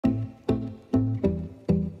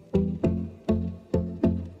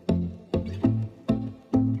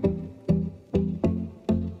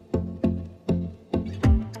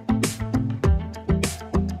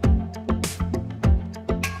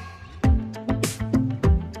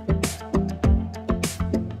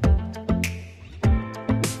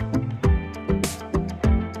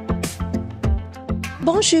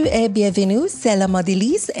Bonjour et bienvenue, c'est la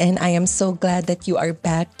Modéliste, and I am so glad that you are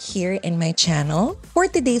back here in my channel. For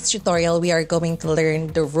today's tutorial, we are going to learn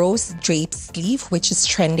the rose drape sleeve, which is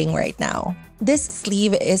trending right now. This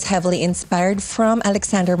sleeve is heavily inspired from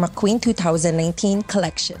Alexander McQueen 2019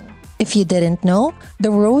 collection. If you didn't know, the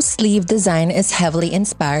rose sleeve design is heavily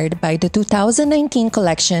inspired by the 2019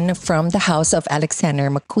 collection from the house of Alexander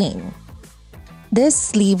McQueen. This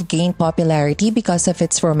sleeve gained popularity because of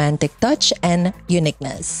its romantic touch and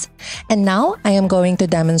uniqueness. And now, I am going to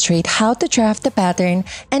demonstrate how to draft the pattern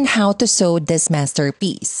and how to sew this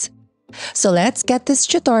masterpiece. So let's get this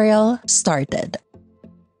tutorial started.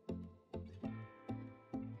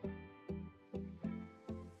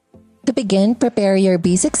 To begin, prepare your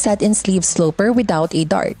basic set-in sleeve sloper without a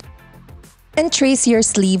dart. And trace your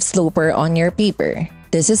sleeve sloper on your paper.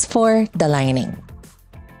 This is for the lining.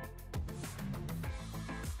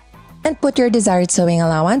 And put your desired sewing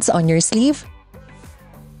allowance on your sleeve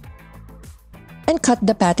and cut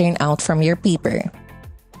the pattern out from your paper.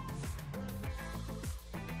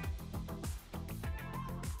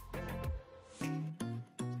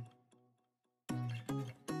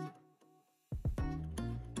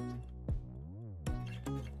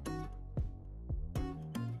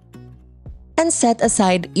 And set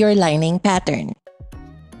aside your lining pattern.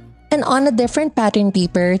 And on a different pattern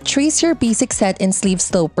paper, trace your basic set-in sleeve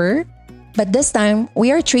sloper, but this time,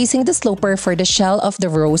 we are tracing the sloper for the shell of the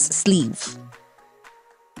rose sleeve.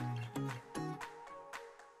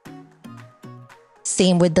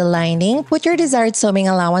 Same with the lining, put your desired sewing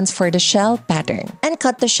allowance for the shell pattern and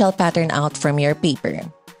cut the shell pattern out from your paper.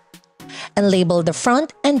 And label the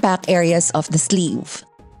front and back areas of the sleeve.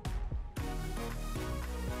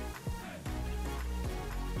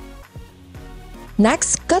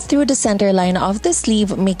 Next, cut through the center line of the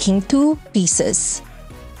sleeve, making two pieces.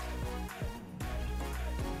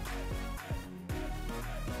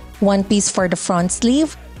 One piece for the front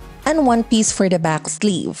sleeve and one piece for the back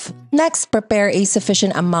sleeve. Next, prepare a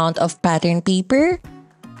sufficient amount of pattern paper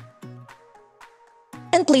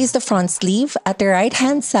and place the front sleeve at the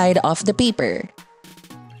right-hand side of the paper.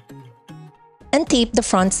 And tape the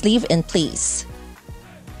front sleeve in place.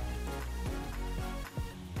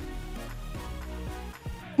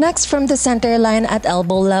 Next, from the center line at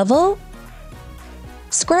elbow level,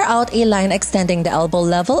 square out a line extending the elbow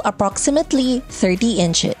level approximately 30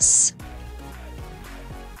 inches.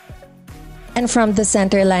 And from the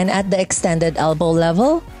center line at the extended elbow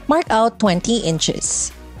level, mark out 20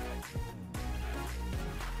 inches.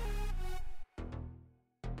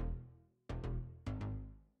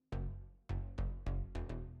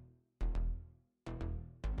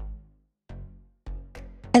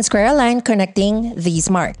 And square a line connecting these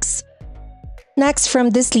marks. Next,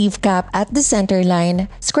 from the sleeve cap at the center line,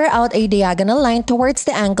 square out a diagonal line towards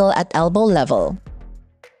the angle at elbow level,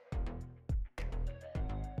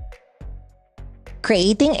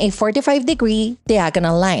 creating a 45-degree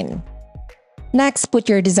diagonal line. Next, put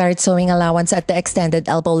your desired sewing allowance at the extended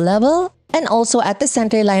elbow level and also at the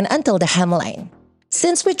center line until the hemline.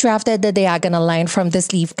 Since we drafted the diagonal line from the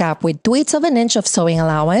sleeve cap with 2/8 of an inch of sewing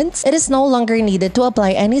allowance, it is no longer needed to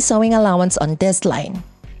apply any sewing allowance on this line.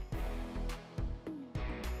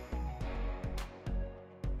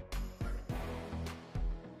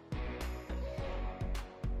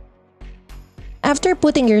 After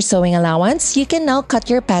putting your sewing allowance, you can now cut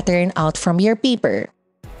your pattern out from your paper.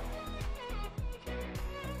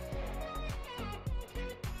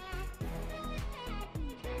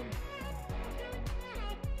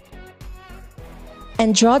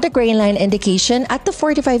 And draw the grain line indication at the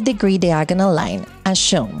 45-degree diagonal line, as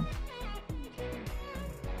shown.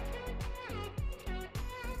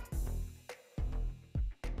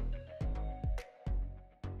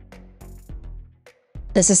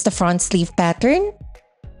 This is the front sleeve pattern,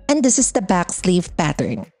 and this is the back sleeve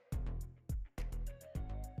pattern.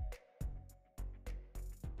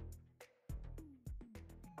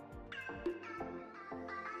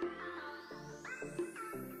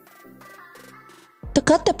 To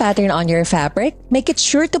cut the pattern on your fabric, make it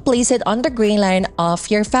sure to place it on the grain line of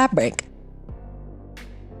your fabric.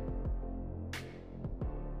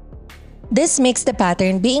 This makes the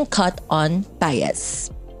pattern being cut on bias.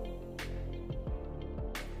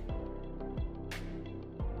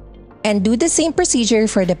 And do the same procedure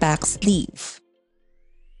for the back sleeve.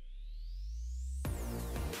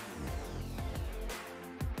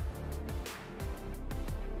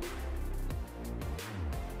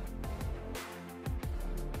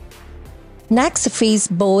 Next, face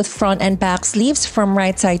both front and back sleeves from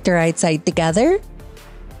right side to right side together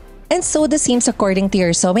and sew the seams according to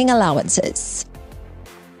your sewing allowances.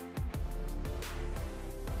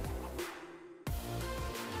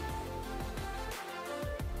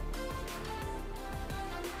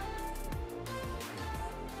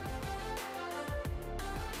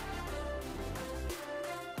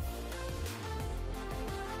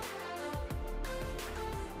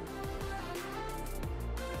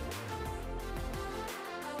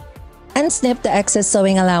 and snip the excess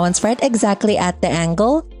sewing allowance right exactly at the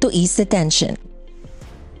angle to ease the tension.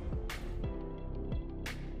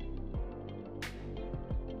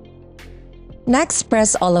 Next,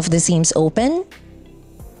 press all of the seams open.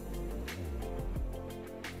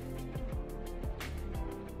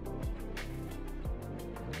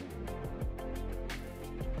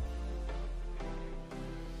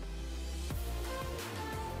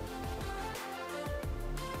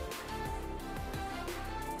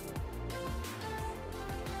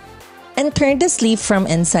 And turn the sleeve from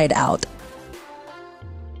inside out.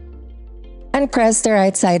 And press the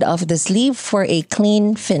right side of the sleeve for a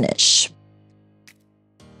clean finish.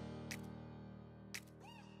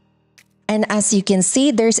 And as you can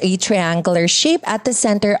see, there's a triangular shape at the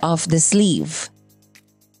center of the sleeve.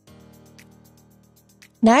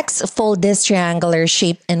 Next, fold this triangular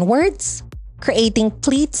shape inwards, creating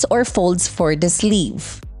pleats or folds for the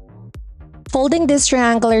sleeve. Folding this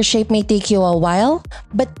triangular shape may take you a while,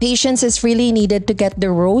 but patience is really needed to get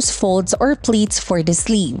the rose folds or pleats for the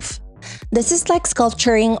sleeve. This is like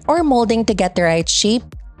sculpturing or molding to get the right shape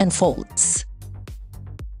and folds.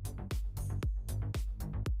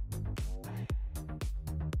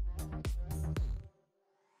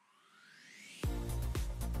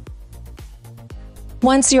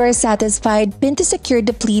 Once you are satisfied, pin to secure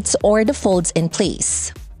the pleats or the folds in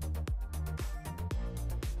place.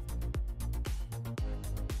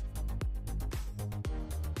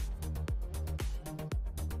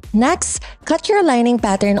 Next, cut your lining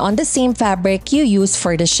pattern on the same fabric you used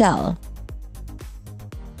for the shell.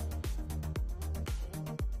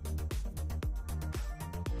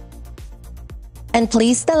 And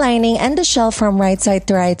place the lining and the shell from right side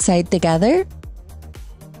to right side together.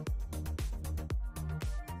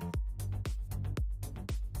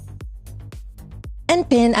 And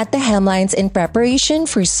pin at the hemlines in preparation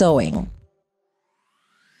for sewing.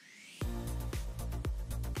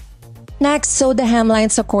 Next, sew the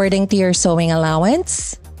hemlines according to your sewing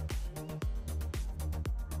allowance.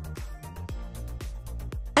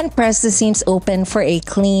 And press the seams open for a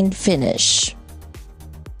clean finish.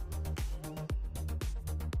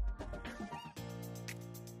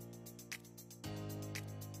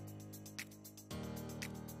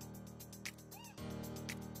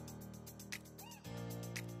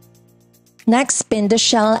 Next, pin the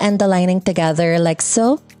shell and the lining together like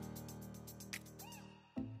so.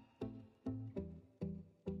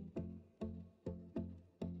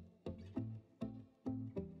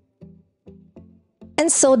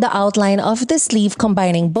 And sew the outline of the sleeve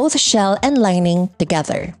combining both shell and lining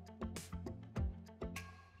together.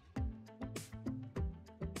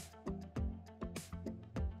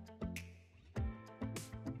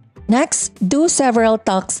 Next, do several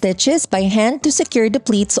tuck stitches by hand to secure the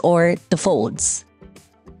pleats or the folds.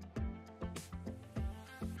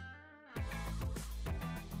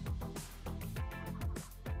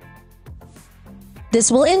 This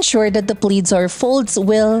will ensure that the pleats or folds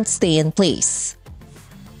will stay in place.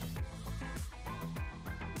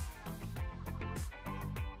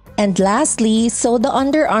 And lastly, sew the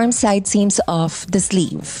underarm side seams of the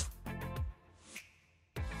sleeve.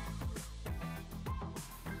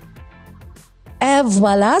 Et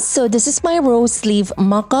voila! So this is my rose sleeve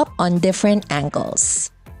mock-up on different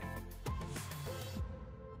angles.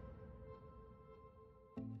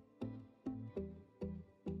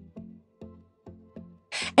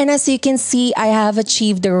 And as you can see, I have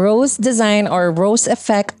achieved the rose design or rose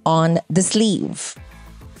effect on the sleeve.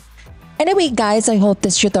 Anyway guys, I hope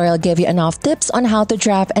this tutorial gave you enough tips on how to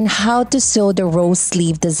draft and how to sew the rose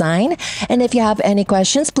sleeve design. And if you have any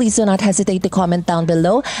questions, please do not hesitate to comment down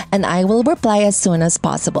below and I will reply as soon as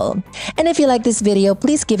possible. And if you like this video,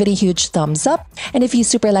 please give it a huge thumbs up. And if you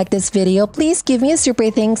super like this video, please give me a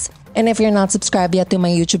super thanks. And if you're not subscribed yet to my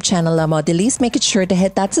YouTube channel, Modéliste, make it sure to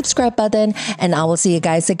hit that subscribe button. And I will see you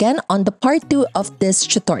guys again on the part 2 of this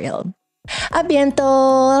tutorial. A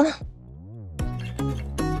bientôt!